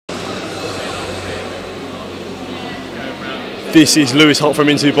This is Lewis Hott from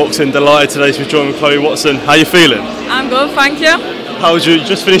Into Boxing. Delighted today to be joined with Chloe Watson. How are you feeling? I'm good, thank you. How did you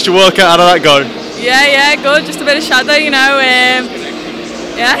just finish your workout? How did that go? Yeah, good. Just a bit of shadow, you know.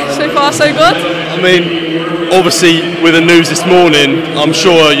 Yeah, so far so good. I mean, obviously with the news this morning, I'm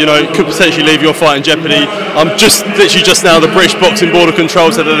sure it could potentially leave your fight in jeopardy. I'm literally just now, the British Boxing Board of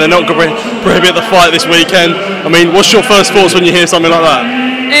Control said that they're not going to prohibit the fight this weekend. I mean, what's your first thoughts when you hear something like that?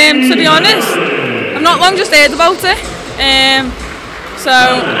 To be honest, I've not long just heard about it. So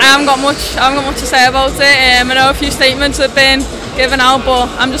I haven't got much to say about it. I know a few statements have been given out, but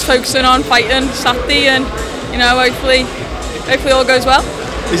I'm just focusing on fighting Saturday, and hopefully all goes well.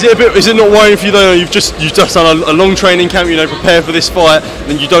 Is it not worrying for you though? You've just done a long training camp, prepared for this fight,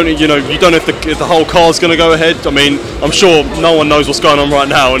 and you don't know if the whole card's going to go ahead. I mean, I'm sure no one knows what's going on right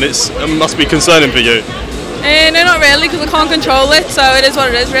now, and it must be concerning for you. No, not really, because I can't control it, so it is what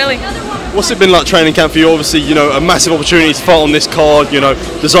it is, really. What's it been like training camp for you? Obviously, a massive opportunity to fight on this card, the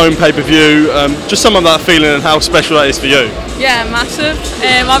DAZN PPV, just some of that feeling and how special that is for you. Yeah, massive.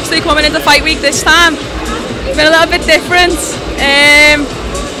 Obviously coming into fight week this time, it's been a little bit different.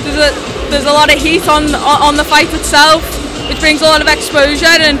 There's a lot of heat on the fight itself, which brings a lot of exposure,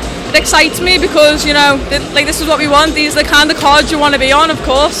 and it excites me because, this is what we want. These are the kind of cards you want to be on, of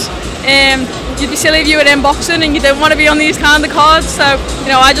course. You'd be silly if you were in boxing and you didn't want to be on these kind of cards, so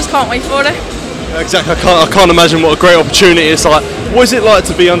I just can't wait for it. Exactly, I can't imagine what a great opportunity it's like. What is it like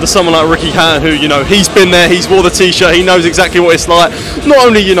to be under someone like Ricky Hatton, who he's been there, he's wore the t-shirt, he knows exactly what it's like. Not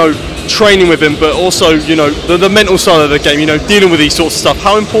only training with him, but also the mental side of the game, dealing with these sorts of stuff.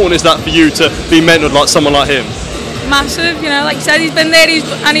 How important is that for you to be mentored like someone like him? Massive, like you said, he's been there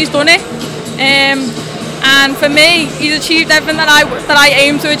and he's done it. And for me, he's achieved everything that I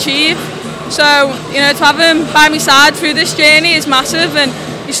aim to achieve. So, to have him by my side through this journey is massive, and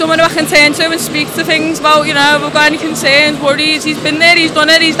he's someone who I can turn to and speak to things about, if I've got any concerns, worries. He's been there, he's done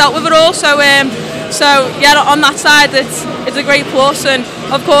it, he's dealt with it all. So yeah, on that side, it's a great plus, and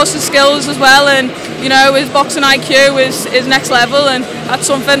of course his skills as well, and his boxing IQ is next level, and that's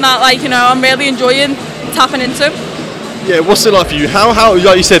something that I'm really enjoying tapping into. Yeah, what's it like for you? How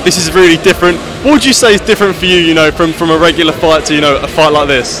like you said, this is really different. What would you say is different for you, from a regular fight to a fight like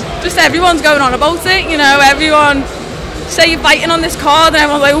this? Just everyone's going on about it, everyone say you're fighting on this card, and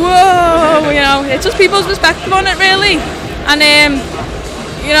everyone's like, whoa, it's just people's perspective on it, really. And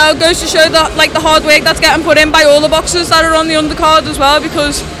it goes to show that the hard work that's getting put in by all the boxers that are on the undercard as well,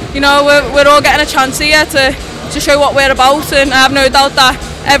 because we're all getting a chance here to show what we're about, and I have no doubt that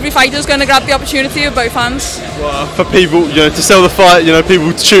every fighter's going to grab the opportunity of both hands. Well, for people, to sell the fight,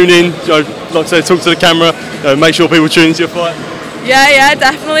 people tune in, like I say, talk to the camera, make sure people tune into your fight. Yeah,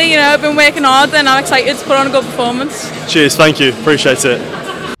 definitely. I've been working hard, and I'm excited to put on a good performance. Cheers, thank you, appreciate it.